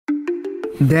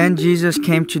Then Jesus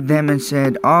came to them and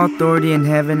said, "All authority in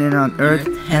heaven and on earth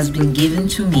has been given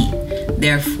to me.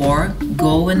 Therefore,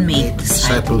 go and make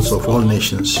disciples of all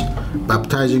nations,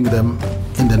 baptizing them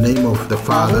in the name of the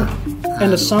Father,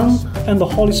 and the Son, and the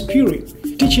Holy Spirit,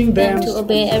 teaching them to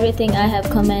obey everything I have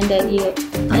commanded you.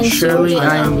 And surely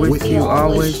I am with you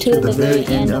always to the very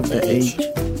end of the age."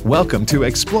 Welcome to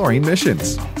Exploring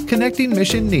Missions, connecting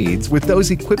mission needs with those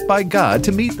equipped by God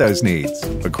to meet those needs,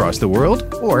 across the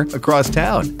world or across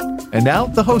town. And now,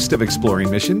 the host of Exploring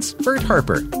Missions, Bert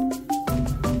Harper.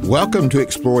 Welcome to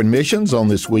Exploring Missions on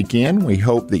this weekend. We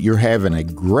hope that you're having a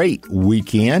great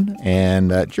weekend and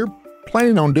that you're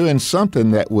planning on doing something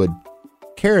that would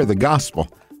carry the gospel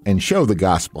and show the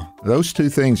gospel. Those two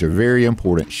things are very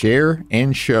important, share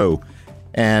and show.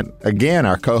 And again,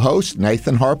 our co-host,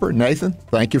 Nathan Harper. Nathan,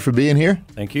 thank you for being here.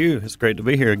 Thank you. It's great to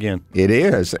be here again. It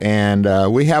is. And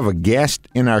we have a guest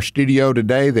in our studio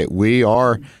today that we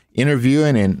are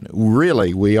interviewing, and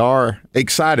really, we are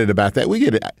excited about that.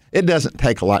 It doesn't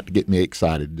take a lot to get me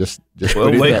excited. Just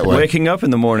put it that way. Waking up in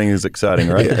the morning is exciting,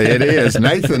 right? It is.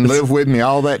 Nathan lived with me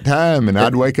all that time, and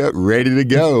I'd wake up ready to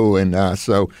go. And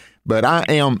But I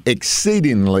am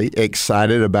exceedingly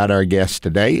excited about our guest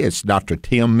today. It's Dr.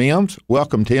 Tim Mims.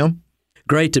 Welcome, Tim.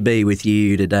 Great to be with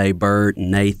you today, Bert and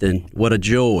Nathan. What a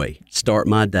joy. Start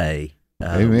my day.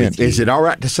 Amen. Is it all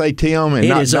right to say Tim and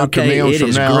not Dr. Okay. Mims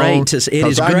from now on? It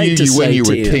is great to say when you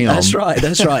were Tim. That's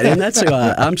right. And that's who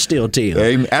I'm still Tim.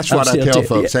 Amen. That's what I tell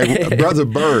folks. Hey, Brother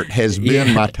Bert has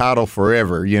been my title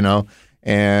forever, you know.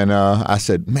 And I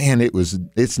said, man,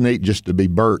 it's neat just to be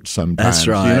Bert sometimes. That's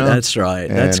right. You know? That's right.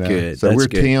 That's good. So we're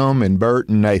good. Tim and Bert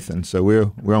and Nathan. So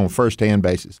we're on a first-hand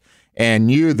basis.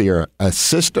 And you're the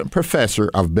assistant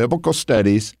professor of biblical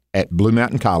studies at Blue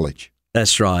Mountain College.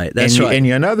 That's right. And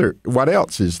another, what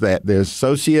else is that? The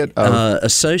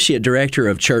associate director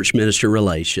of church minister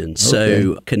relations. Okay.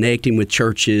 So connecting with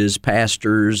churches,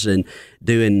 pastors, and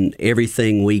doing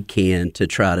everything we can to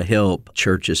try to help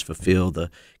churches fulfill the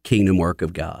kingdom work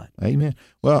of God. Amen.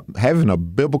 Well, having a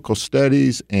biblical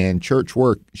studies and church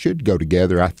work should go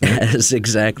together, I think. That's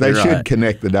exactly right. They should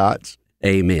connect the dots.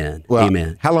 Amen. Well,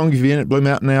 Amen. How long have you been at Blue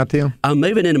Mountain now, Tim? I'm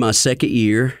moving into my second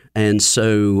year, and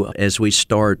so as we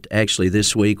start, actually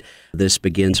this week, this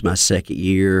begins my second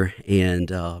year, and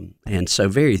so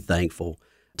very thankful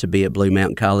to be at Blue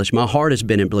Mountain College. My heart has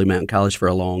been at Blue Mountain College for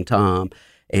a long time,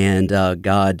 and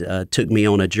God took me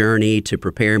on a journey to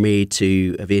prepare me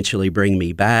to eventually bring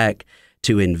me back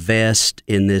to invest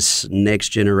in this next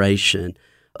generation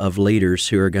of leaders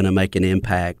who are going to make an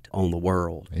impact on the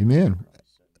world. Amen.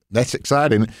 That's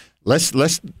exciting.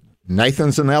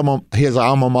 Nathan's his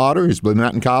alma mater is Blue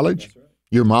Mountain College. Right.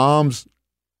 Your mom's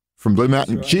from Blue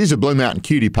Mountain. Right. She's a Blue Mountain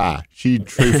cutie pie. She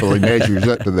truthfully measures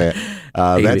up to that.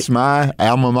 That's my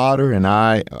alma mater,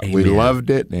 and we loved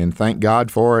it, and thank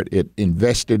God for it. It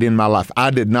invested in my life.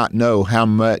 I did not know how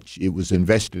much it was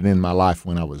invested in my life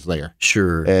when I was there.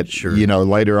 Sure. You know,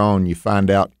 later on you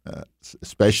find out,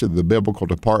 especially the biblical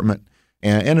department,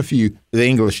 and the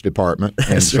English department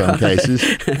in some cases.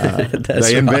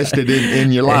 They invested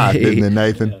in your life, didn't they,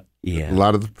 Nathan? Yeah. A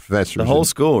lot of the professors. The whole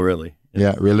school, really.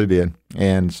 Yeah, it really did.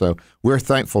 And so we're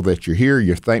thankful that you're here.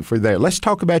 You're thankful there. Let's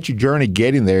talk about your journey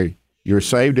getting there. You were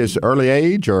saved as early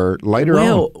age or later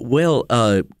on? Well,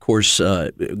 of course,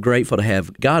 grateful to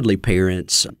have godly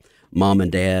parents, mom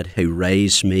and dad, who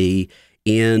raised me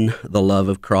in the love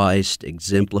of Christ,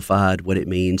 exemplified what it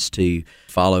means to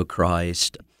follow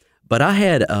Christ. But I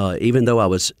had, even though I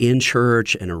was in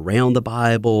church and around the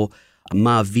Bible,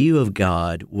 my view of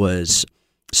God was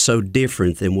so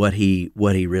different than what he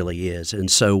really is. And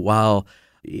so while,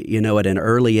 at an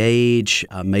early age,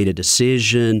 I made a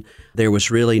decision, there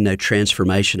was really no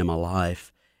transformation in my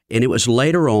life. And it was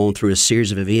later on through a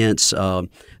series of events,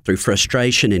 through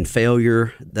frustration and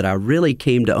failure, that I really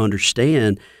came to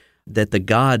understand that the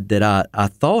God that I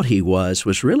thought he was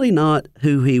really not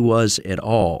who he was at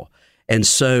all. And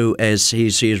so as he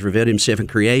has revealed himself in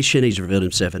creation, he's revealed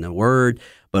himself in the Word,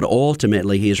 but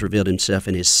ultimately he has revealed himself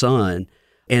in his Son.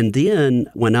 And then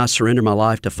when I surrendered my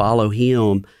life to follow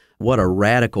him, what a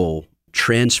radical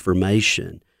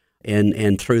transformation.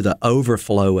 And through the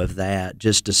overflow of that,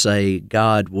 just to say,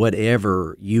 God,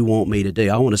 whatever you want me to do,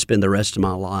 I want to spend the rest of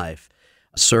my life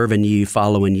serving you,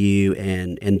 following you,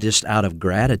 and just out of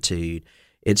gratitude.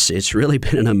 It's really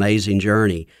been an amazing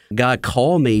journey. God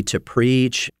called me to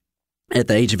preach at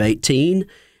the age of 18,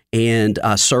 and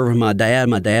I served with my dad.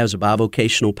 My dad was a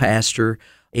bivocational pastor,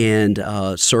 and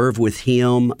served with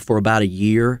him for about a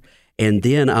year. And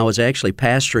then I was actually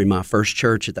pastoring my first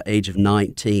church at the age of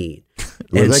 19.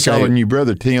 Were they calling you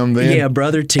Brother Tim then? Yeah,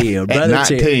 Brother Tim. Brother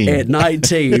 19. Tim. At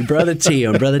 19, Brother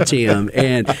Tim.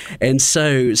 And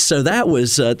so that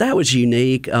was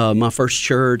unique. My first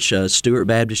church, Stewart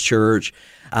Baptist Church,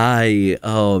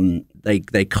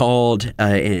 They called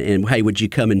and hey, would you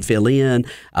come and fill in?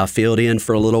 I filled in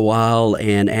for a little while,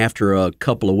 and after a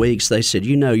couple of weeks, they said,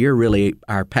 you're really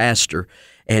our pastor,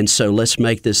 and so let's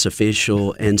make this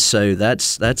official. And so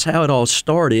that's how it all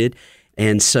started.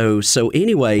 And so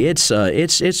anyway,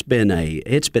 it's been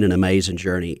an amazing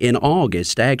journey. In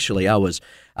August, actually, I was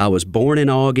born in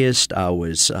August. I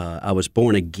was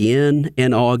born again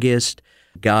in August.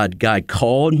 God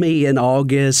called me in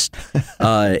August,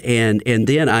 and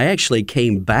then I actually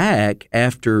came back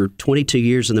after 22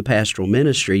 years in the pastoral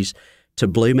ministries to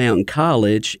Blue Mountain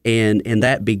College, and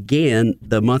that began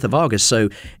the month of August. So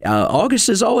August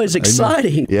is always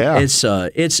exciting. Yeah,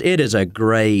 it is a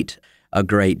great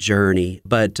journey.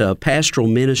 But pastoral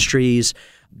ministries,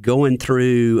 going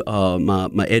through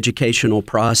my educational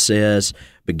process.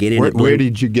 Where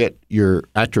did you get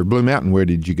after Blue Mountain, where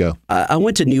did you go? I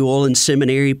went to New Orleans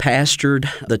Seminary, pastored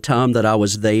the time that I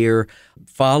was there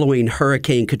following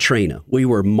Hurricane Katrina. We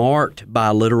were marked by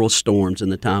literal storms in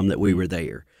the time that we were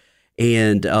there,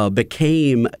 and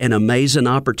became an amazing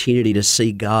opportunity to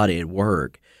see God at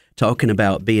work, talking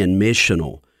about being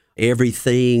missional.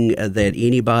 Everything that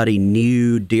anybody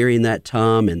knew during that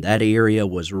time in that area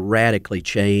was radically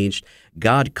changed.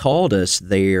 God called us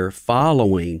there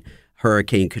following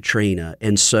Hurricane Katrina.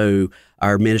 And so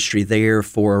our ministry there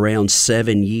for around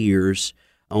 7 years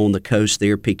on the coast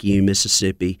there, Picayune,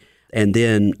 Mississippi, and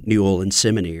then New Orleans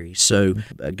Seminary. So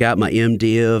I got my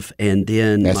MDiv and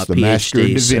then That's my the PhD. Master of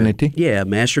Divinity. So, yeah,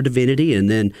 Master of Divinity, and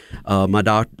then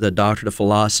the Doctorate of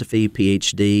Philosophy,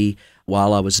 PhD,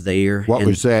 while I was there. What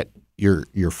was that?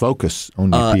 Your focus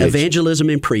on your PhD? Evangelism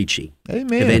and preaching.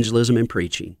 Amen. Evangelism and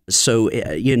preaching. So,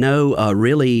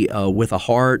 really with a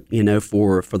heart,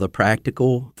 for the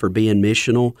practical, for being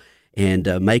missional and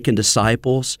making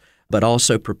disciples, but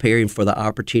also preparing for the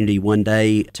opportunity one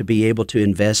day to be able to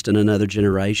invest in another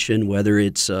generation, whether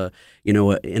it's,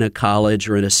 in a college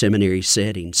or in a seminary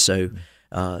setting. So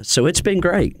it's been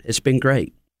great. It's been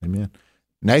great. Amen.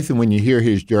 Nathan, when you hear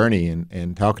his journey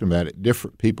and talking about it,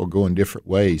 different people go in different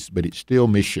ways, but it's still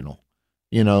missional,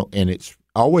 and it's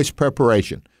always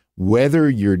preparation. Whether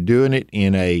you're doing it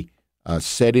in a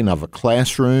setting of a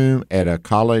classroom at a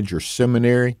college or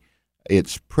seminary,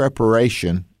 it's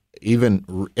preparation,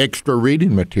 even extra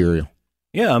reading material.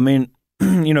 Yeah, I mean,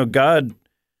 God,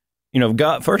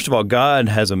 first of all, God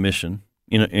has a mission,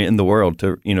 in the world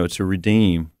to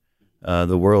redeem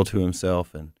the world to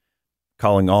himself, and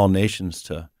calling all nations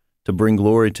to bring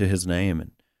glory to his name.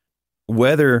 And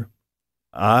whether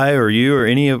I or you or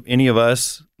any of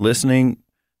us listening,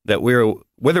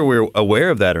 whether we're aware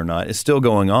of that or not, it's still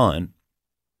going on.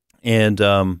 And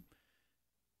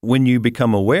when you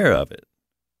become aware of it,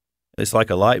 it's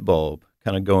like a light bulb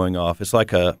kind of going off. It's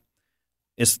like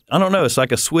it's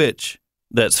like a switch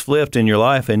that's flipped in your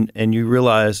life, and you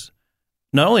realize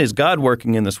not only is God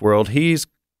working in this world, he's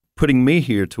putting me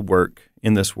here to work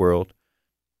in this world.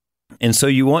 And so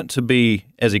you want to be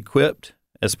as equipped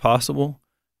as possible,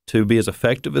 to be as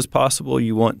effective as possible.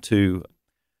 You want the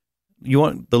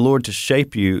Lord to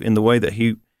shape you in the way that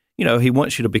he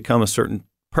wants you to become a certain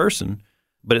person,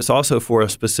 but it's also for a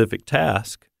specific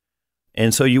task.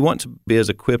 And so you want to be as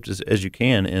equipped as you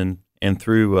can, and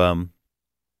through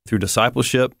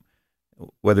discipleship,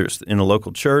 whether it's in a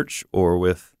local church or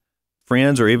with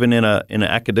friends or even in an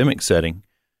academic setting,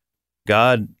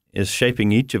 God is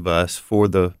shaping each of us for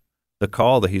the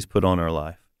call that he's put on our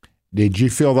life. Did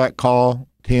you feel that call,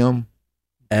 Tim,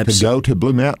 to go to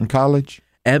Blue Mountain College?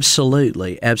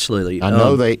 Absolutely. I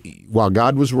know while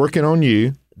God was working on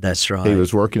you, that's right. He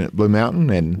was working at Blue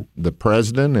Mountain, and the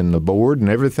president and the board and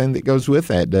everything that goes with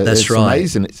that. That's right.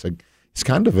 Amazing. It's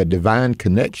kind of a divine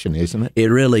connection, isn't it? It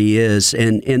really is.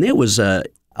 And it was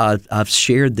I've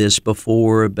shared this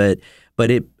before, but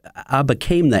I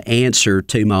became the answer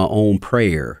to my own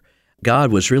prayer.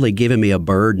 God was really giving me a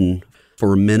burden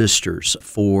for ministers,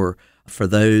 for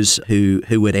those who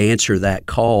would answer that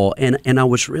call, and I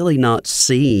was really not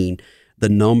seeing the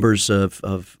numbers of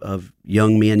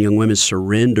young men, young women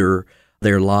surrender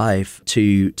their life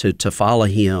to follow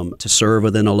him, to serve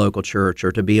within a local church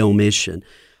or to be on mission,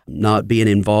 not being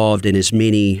involved in as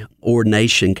many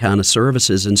ordination kind of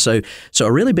services. And so I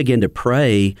really began to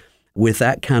pray with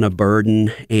that kind of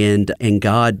burden, and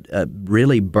God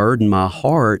really burdened my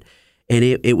heart. And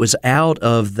it was out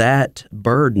of that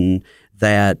burden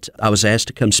that I was asked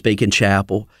to come speak in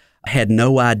chapel. I had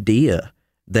no idea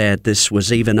that this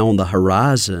was even on the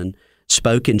horizon,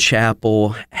 spoke in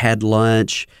chapel, had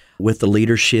lunch with the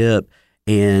leadership,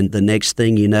 and the next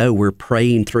thing you know, we're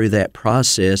praying through that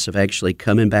process of actually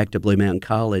coming back to Blue Mountain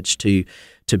College to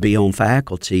be on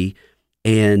faculty,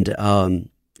 and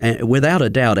without a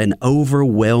doubt, an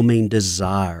overwhelming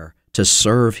desire to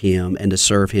serve him and to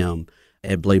serve him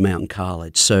at Blue Mountain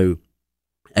College. So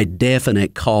a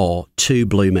definite call to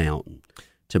Blue Mountain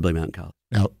College.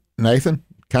 Now, Nathan,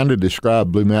 kind of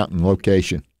describe Blue Mountain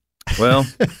location. Well,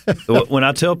 when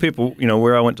I tell people,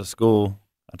 where I went to school,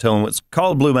 I tell them it's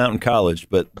called Blue Mountain College,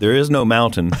 but there is no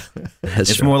mountain.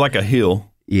 It's more like a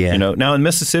hill. Yeah. Now in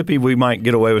Mississippi, we might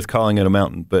get away with calling it a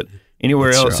mountain, but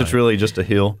anywhere else, it's really just a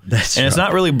hill. It's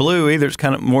not really blue either. It's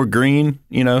kind of more green,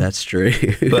 That's true.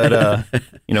 But,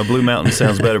 Blue Mountain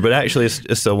sounds better. But actually,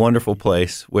 it's a wonderful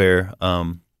place where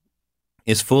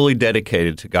it's fully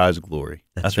dedicated to God's glory,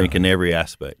 I think, in every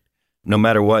aspect. No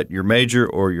matter what your major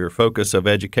or your focus of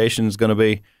education is going to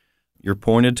be, you're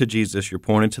pointed to Jesus, you're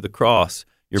pointed to the cross,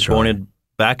 you're pointed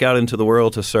back out into the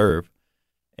world to serve.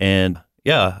 And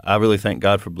yeah, I really thank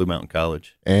God for Blue Mountain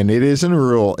College. And it is in a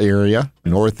rural area,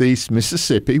 northeast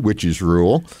Mississippi, which is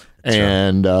rural,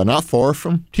 and not far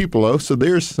from Tupelo. So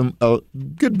there's a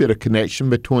good bit of connection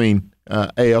between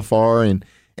AFR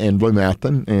and Blue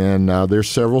Mountain. And there's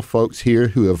several folks here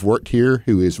who have worked here,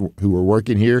 who are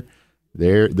working here.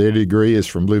 Their degree is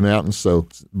from Blue Mountain, so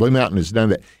Blue Mountain has done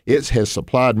that. It has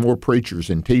supplied more preachers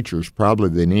and teachers probably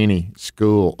than any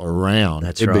school around.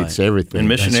 That's it right. beats everything. And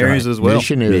missionaries as well.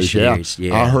 Missionaries,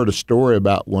 yeah. I heard a story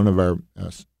about one of our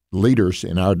leaders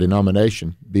in our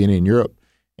denomination being in Europe,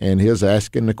 and he was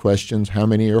asking the questions, how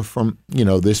many are from,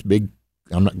 this big,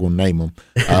 I'm not going to name them,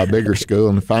 bigger school,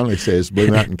 and finally says Blue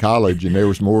Mountain College, and there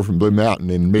was more from Blue Mountain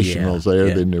in missionals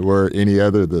there than there were any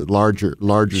other, the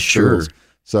larger schools.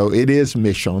 So it is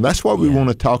missional. That's what we want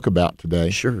to talk about today.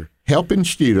 Sure. Helping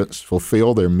students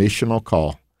fulfill their missional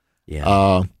call.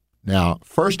 Yeah. Now,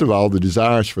 first of all, the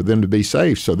desire is for them to be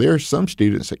saved. So there are some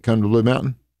students that come to Blue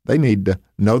Mountain, they need to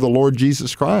know the Lord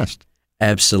Jesus Christ.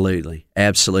 Absolutely.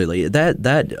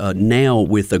 That now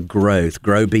with the Grow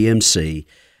BMC,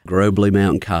 Grow Blue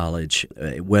Mountain College,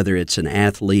 whether it's an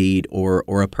athlete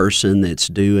or a person that's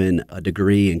doing a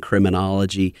degree in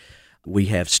criminology, we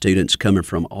have students coming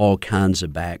from all kinds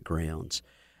of backgrounds.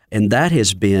 And that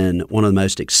has been one of the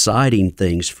most exciting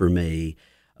things for me,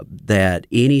 that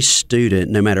any student,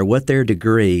 no matter what their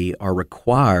degree, are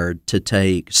required to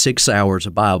take 6 hours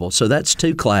of Bible. So that's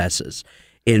 2 classes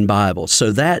in Bible.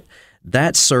 So that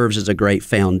serves as a great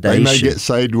foundation. They may get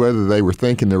saved whether they were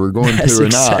thinking they were going That's to or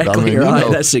exactly not.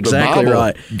 Right. That's exactly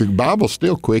right. The Bible's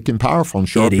still quick and powerful and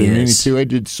sharper than any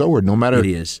two-edged sword, no matter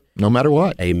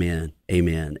what. Amen.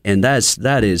 And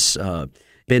that is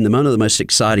been one of the most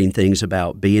exciting things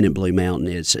about being at Blue Mountain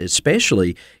is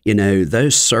especially,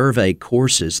 those survey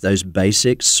courses, those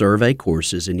basic survey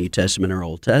courses in New Testament or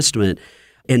Old Testament,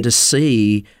 and to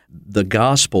see the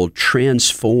gospel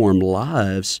transform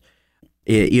lives,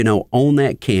 on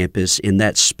that campus in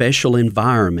that special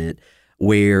environment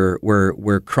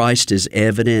where Christ is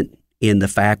evident in the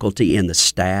faculty and the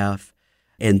staff.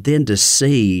 And then to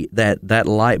see that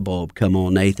light bulb come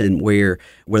on, Nathan, where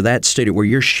that student, where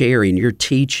you're sharing, you're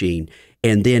teaching,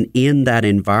 and then in that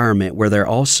environment where they're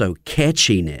also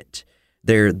catching it,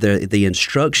 the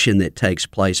instruction that takes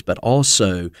place, but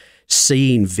also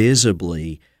seeing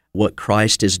visibly what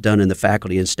Christ has done in the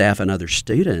faculty and staff and other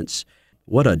students.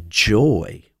 What a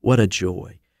joy.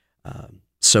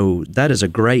 So that is a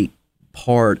great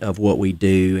part of what we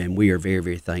do, and we are very,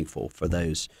 very thankful for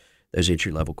those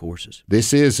entry-level courses.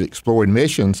 This is Exploring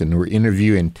Missions, and we're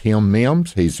interviewing Tim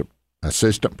Mims. He's an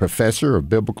assistant professor of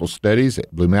biblical studies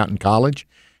at Blue Mountain College,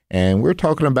 and we're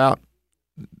talking about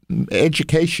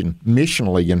education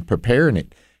missionally and preparing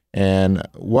it. And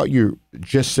what you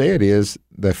just said is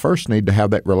they first need to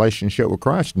have that relationship with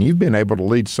Christ, and you've been able to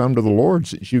lead some to the Lord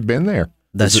since you've been there.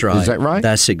 That's right. Is that right?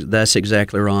 That's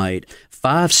exactly right.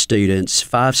 5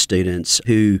 students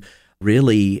who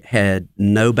really had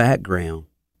no background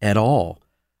at all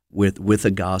with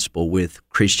the gospel, with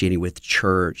Christianity, with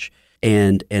church,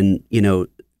 and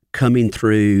coming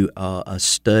through a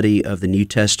study of the New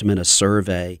Testament, a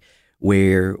survey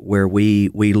where we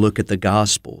look at the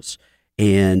Gospels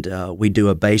and we do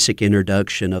a basic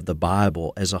introduction of the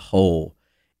Bible as a whole,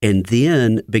 and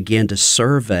then begin to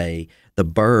survey the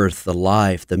birth, the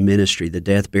life, the ministry, the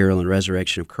death, burial, and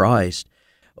resurrection of Christ.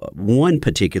 One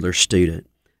particular student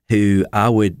who I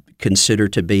would consider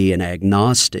to be an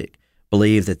agnostic,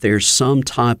 believe that there's some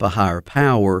type of higher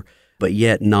power, but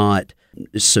yet not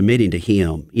submitting to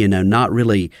Him, not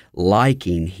really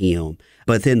liking Him.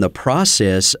 But then the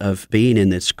process of being in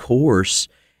this course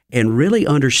and really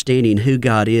understanding who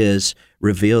God is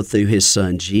revealed through His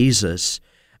Son Jesus,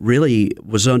 really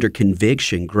was under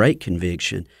conviction, great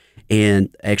conviction,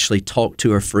 and actually talked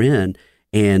to a friend.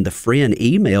 And the friend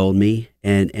emailed me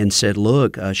and said,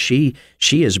 look, she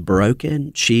is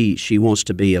broken. She wants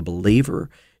to be a believer.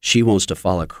 She wants to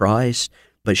follow Christ,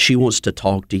 but she wants to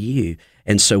talk to you.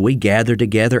 And so we gathered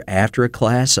together after a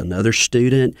class, another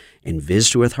student, and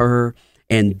visited with her,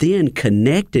 and then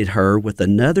connected her with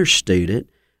another student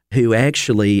who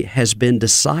actually has been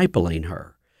discipling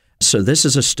her. So this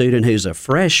is a student who's a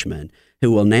freshman who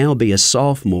will now be a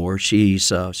sophomore.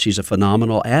 She's a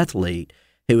phenomenal athlete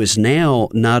who is now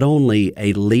not only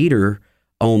a leader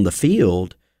on the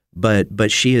field,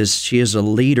 but she is a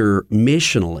leader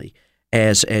missionally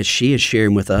as she is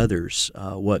sharing with others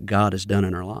what God has done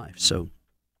in her life. So,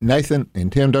 Nathan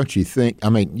and Tim, don't you think? I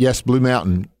mean, yes, Blue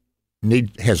Mountain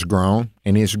has grown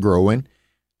and is growing,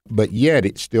 but yet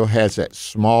it still has that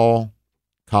small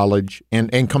college,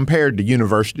 and compared to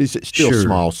universities, it's still Sure.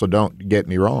 small. So don't get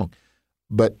me wrong.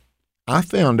 But I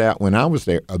found out when I was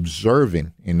there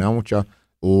observing, and I want y'all,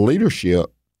 leadership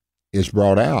is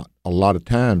brought out a lot of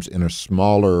times in a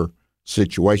smaller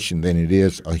situation than it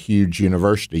is a huge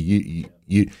university.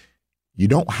 You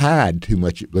don't hide too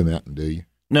much at Blue Mountain, do you?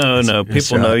 No.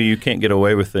 People know you can't get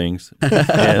away with things,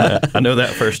 and I know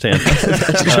that firsthand.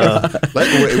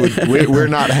 We're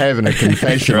not having a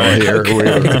confessional Right.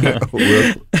 here.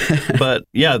 But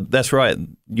yeah, that's right.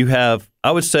 You have,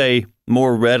 I would say,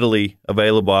 more readily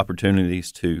available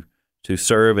opportunities to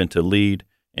serve and to lead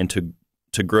and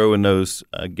to grow in those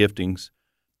giftings.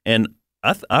 And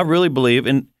I really believe,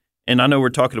 and I know we're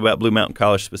talking about Blue Mountain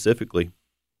College specifically,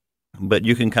 but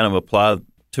you can kind of apply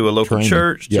to a local Training.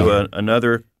 church, Yeah. to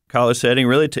another college setting,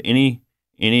 really to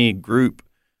any group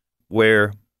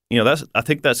where, I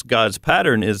think that's God's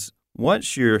pattern is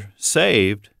once you're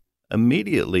saved,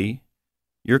 immediately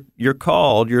you're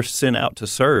called, you're sent out to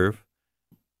serve.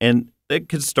 And it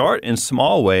could start in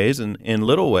small ways and in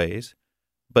little ways,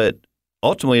 but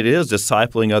ultimately it is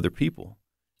discipling other people.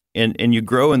 And you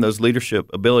grow in those leadership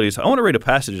abilities. I want to read a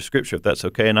passage of Scripture, if that's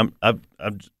okay. And I've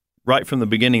right from the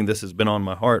beginning, this has been on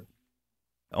my heart.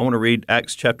 I want to read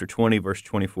Acts chapter 20, verse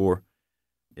 24.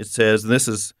 It says, and this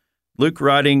is Luke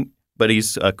writing, but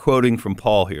he's quoting from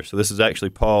Paul here. So this is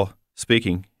actually Paul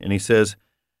speaking. And he says,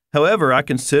 "However, I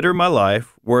consider my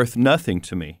life worth nothing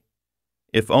to me,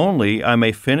 if only I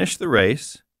may finish the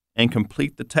race and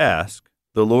complete the task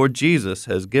the Lord Jesus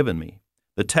has given me,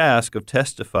 the task of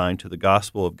testifying to the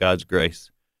gospel of God's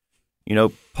grace."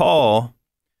 Paul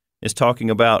is talking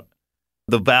about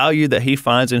the value that he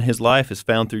finds in his life is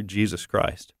found through Jesus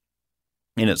Christ.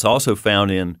 And it's also found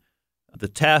in the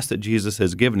task that Jesus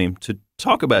has given him to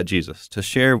talk about Jesus, to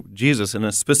share Jesus.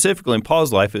 And specifically in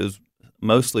Paul's life, it was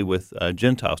mostly with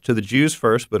Gentiles, to the Jews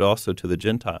first, but also to the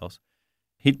Gentiles.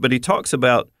 But he talks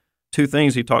about two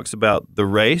things. He talks about the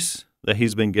race that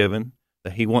he's been given,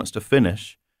 that he wants to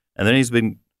finish, and then he's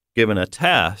been given a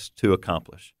task to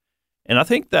accomplish. And I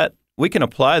think that we can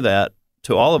apply that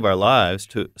to all of our lives,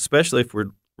 especially if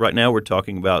right now we're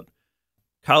talking about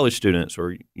college students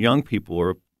or young people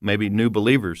or maybe new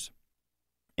believers.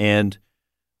 And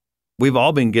we've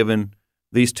all been given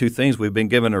these two things. We've been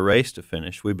given a race to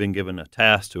finish. We've been given a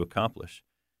task to accomplish.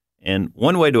 And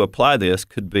one way to apply this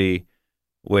could be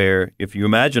where if you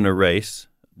imagine a race,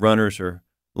 runners are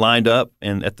lined up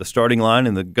and at the starting line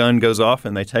and the gun goes off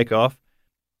and they take off.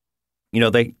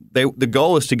 The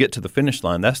goal is to get to the finish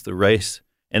line. That's the race.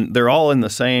 And they're all in the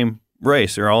same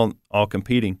race. They're all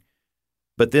competing.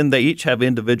 But then they each have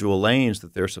individual lanes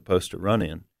that they're supposed to run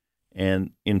in.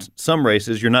 And in some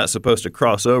races, you're not supposed to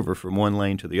cross over from one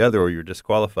lane to the other or you're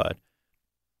disqualified.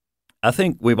 I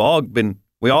think we all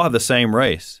have the same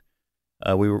race.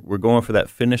 We're going for that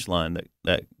finish line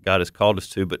that God has called us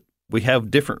to, but we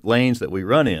have different lanes that we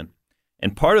run in.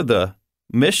 And part of the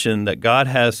mission that God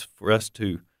has for us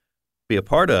to be a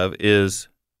part of is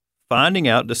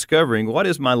discovering what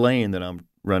is my lane that I'm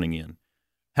running in.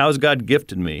 How has God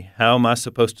gifted me? How am I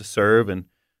supposed to serve and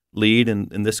lead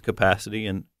in this capacity?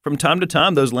 And from time to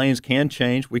time, those lanes can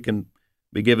change. We can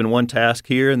be given one task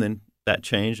here and then that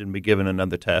change and be given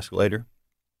another task later.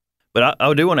 But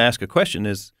I do want to ask a question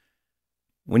is,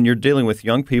 when you're dealing with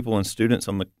young people and students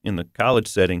in the college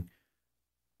setting,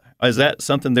 is that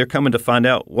something they're coming to find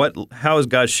out? How has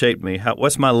God shaped me?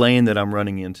 What's my lane that I'm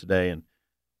running in today? And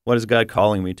what is God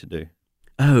calling me to do?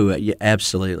 Oh, yeah,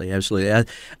 absolutely. I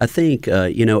think,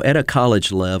 at a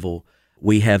college level,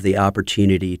 we have the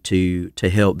opportunity to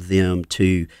help them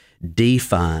to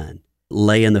define,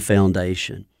 lay in the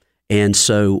foundation. And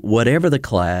so whatever the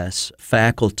class,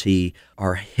 faculty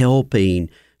are helping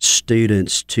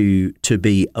students to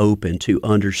be open, to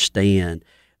understand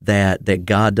that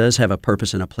God does have a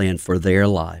purpose and a plan for their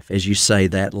life. As you say,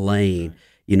 that lane,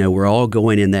 we're all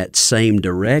going in that same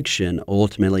direction,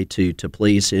 ultimately to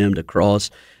please Him, to cross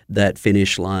that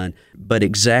finish line. But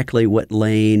exactly what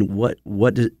lane,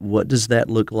 what does that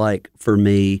look like for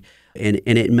me? And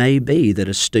it may be that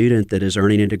a student that is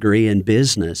earning a degree in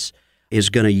business is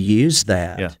going to use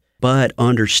that, but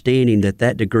understanding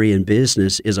that degree in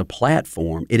business is a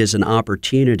platform. It is an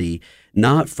opportunity,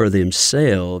 not for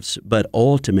themselves, but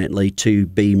ultimately to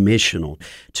be missional,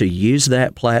 to use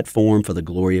that platform for the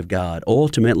glory of God,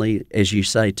 ultimately, as you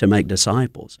say, to make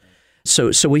disciples.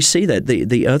 So we see that.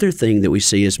 The other thing that we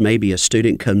see is maybe a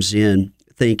student comes in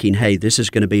thinking, hey, this is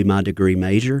going to be my degree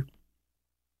major.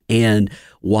 And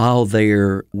while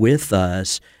they're with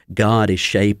us, God is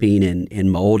shaping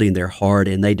and molding their heart,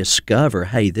 and they discover,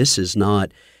 hey, this is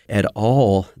not at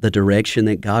all the direction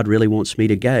that God really wants me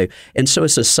to go. And so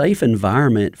it's a safe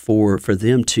environment for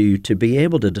them to be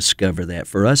able to discover that,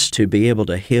 for us to be able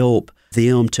to help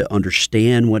them to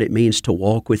understand what it means to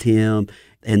walk with Him,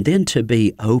 and then to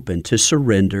be open, to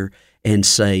surrender and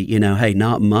say, hey,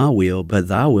 not my will, but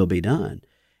Thy will be done.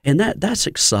 And that's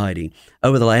exciting.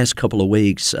 Over the last couple of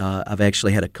weeks, I've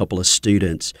actually had a couple of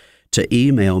students to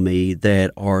email me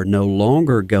that are no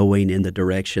longer going in the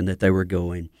direction that they were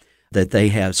going, that they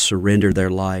have surrendered their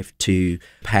life to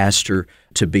pastor,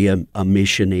 to be a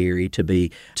missionary, to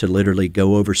literally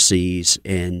go overseas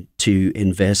and to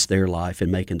invest their life in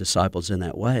making disciples in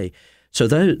that way. So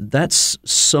that's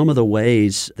some of the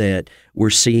ways that we're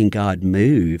seeing God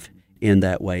move in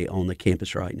that way on the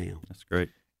campus right now. That's great.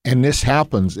 And this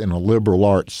happens in a liberal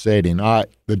arts setting.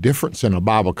 The difference in a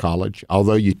Bible college,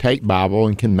 although you take Bible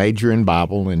and can major in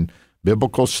Bible and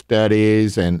biblical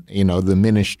studies and, the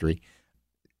ministry,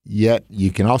 yet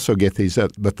you can also get these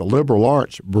up. But the liberal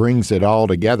arts brings it all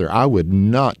together. I would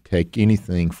not take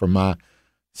anything from my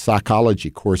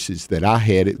psychology courses that I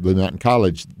had at Blue Mountain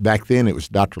College. Back then it was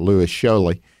Dr. Lewis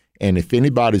Sholey. And if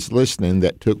anybody's listening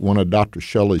that took one of Dr.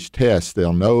 Sholey's tests,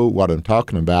 they'll know what I'm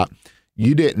talking about.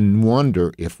 You didn't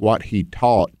wonder if what he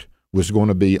taught was going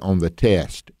to be on the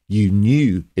test. You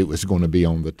knew it was going to be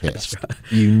on the test. Right.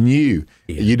 You knew.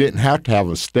 Yeah. You didn't have to have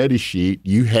a study sheet.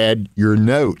 You had your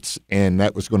notes, and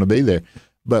that was going to be there.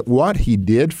 But what he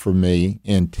did for me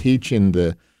in teaching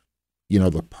the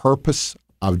purpose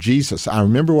of Jesus, I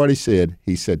remember what he said.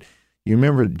 He said, you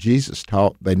remember Jesus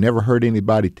taught, they never heard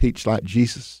anybody teach like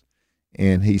Jesus.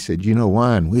 And he said, you know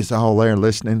why? And we was all there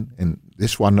listening, and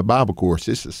this wasn't a Bible course.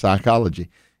 This is psychology.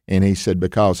 And he said,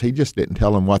 because he just didn't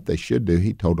tell them what they should do.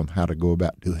 He told them how to go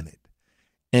about doing it.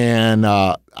 And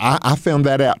I found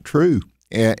that out true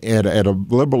at a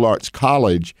liberal arts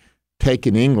college,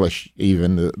 taking English,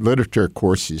 even the literature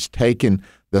courses, taking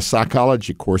the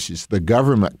psychology courses, the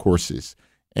government courses.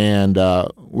 And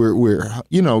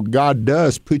God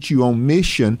does put you on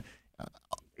mission.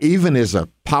 Even as a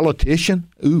politician,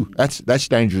 that's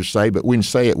dangerous to say, but we can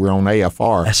say it. We're on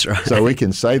AFR. That's right. So we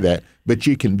can say that. But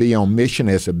you can be on mission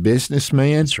as a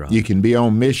businessman. That's right. You can be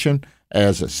on mission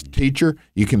as a teacher.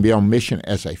 You can be on mission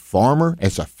as a farmer,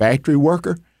 as a factory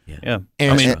worker. Yeah.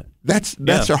 And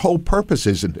that's our whole purpose,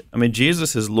 isn't it? I mean,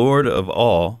 Jesus is Lord of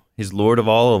all. He's Lord of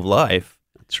all of life.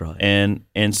 That's right.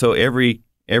 And so every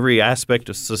aspect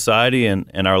of society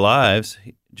and our lives,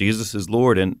 Jesus is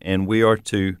Lord, and we are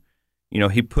to.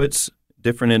 He puts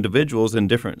different individuals in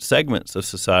different segments of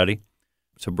society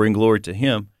to bring glory to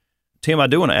Him. Tim, I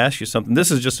do want to ask you something.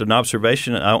 This is just an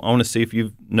observation. I want to see if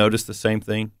you've noticed the same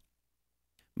thing.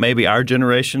 Maybe our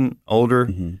generation, older,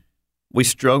 we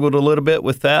struggled a little bit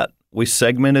with that. We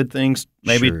segmented things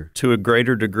maybe to a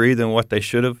greater degree than what they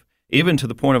should have, even to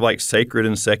the point of like sacred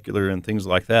and secular and things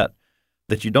like that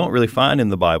you don't really find in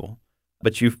the Bible.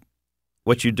 But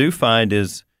what you do find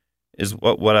is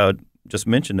what I would just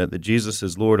mentioned, that Jesus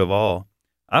is Lord of all.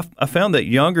 I found that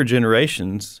younger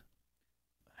generations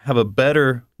have a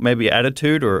better maybe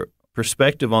attitude or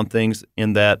perspective on things,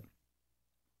 in that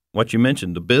what you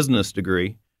mentioned, the business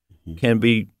degree can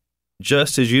be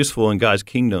just as useful in God's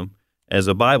kingdom as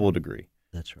a Bible degree.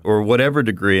 That's right. Or whatever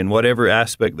degree in whatever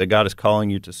aspect that God is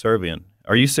calling you to serve in.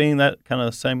 Are you seeing that kind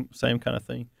of same kind of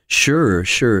thing? Sure.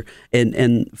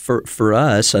 And for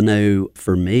us, I know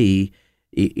for me,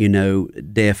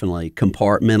 definitely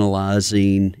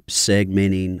compartmentalizing,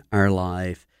 segmenting our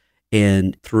life,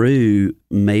 and through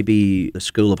maybe the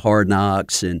school of hard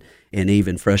knocks and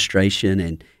even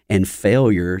frustration and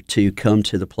failure, to come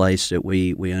to the place that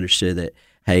we understood that,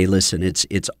 hey, listen,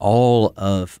 it's all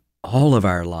of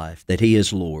our life, that He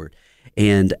is Lord.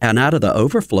 And out of the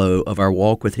overflow of our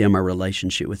walk with Him, our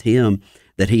relationship with Him,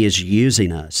 that He is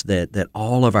using us, that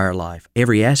all of our life,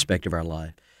 every aspect of our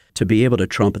life, to be able to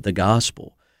trumpet the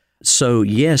gospel. So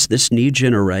yes, this new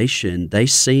generation, they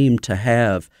seem to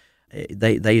have,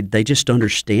 they just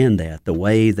understand that. The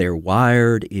way they're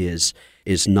wired is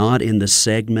not in the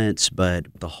segments, but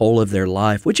the whole of their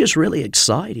life, which is really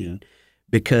exciting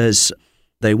because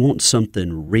they want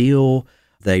something real.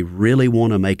 They really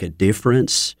want to make a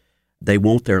difference. They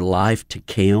want their life to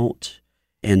count.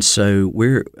 And so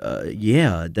we're,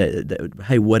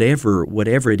 hey,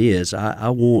 whatever it is, I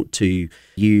want to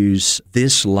use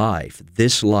this life,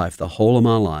 the whole of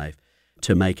my life,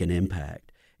 to make an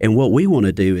impact. And what we want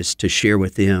to do is to share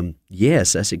with them,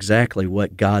 yes, that's exactly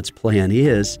what God's plan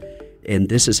is, and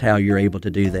this is how you're able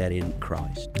to do that in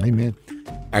Christ. Amen.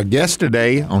 Our guest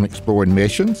today on Exploring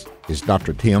Missions is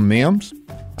Dr. Tim Mims,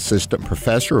 Assistant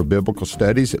Professor of Biblical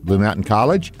Studies at Blue Mountain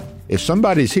College. If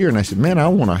somebody's here and they said, man, I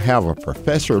want to have a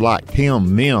professor like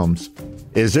Tim Mims,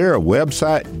 is there a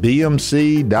website,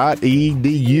 bmc.edu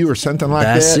or something like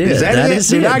That's that? It. That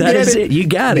is it. That is it. You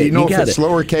got it. Do you know if it's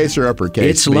lowercase or uppercase?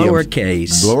 It's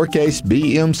lowercase. Lowercase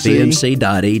bmc.edu.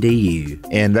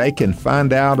 And they can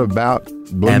find out about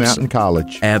Blue Mountain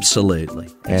College. Absolutely.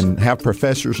 And have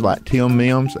professors like Tim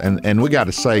Mims. And we got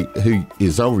to say who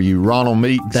is over you, Ronald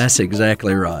Meeks. That's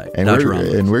exactly right. And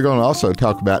we're going to also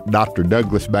talk about Dr.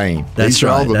 Douglas Bain. That's right. These are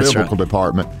all the biblical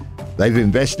department. They've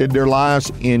invested their lives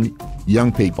in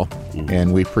young people,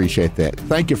 and we appreciate that.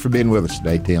 Thank you for being with us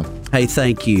today, Tim. Hey,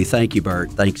 thank you. Thank you,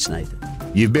 Bert. Thanks, Nathan.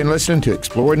 You've been listening to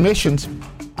Exploring Missions.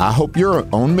 I hope you're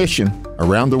on mission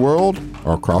around the world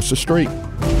or across the street.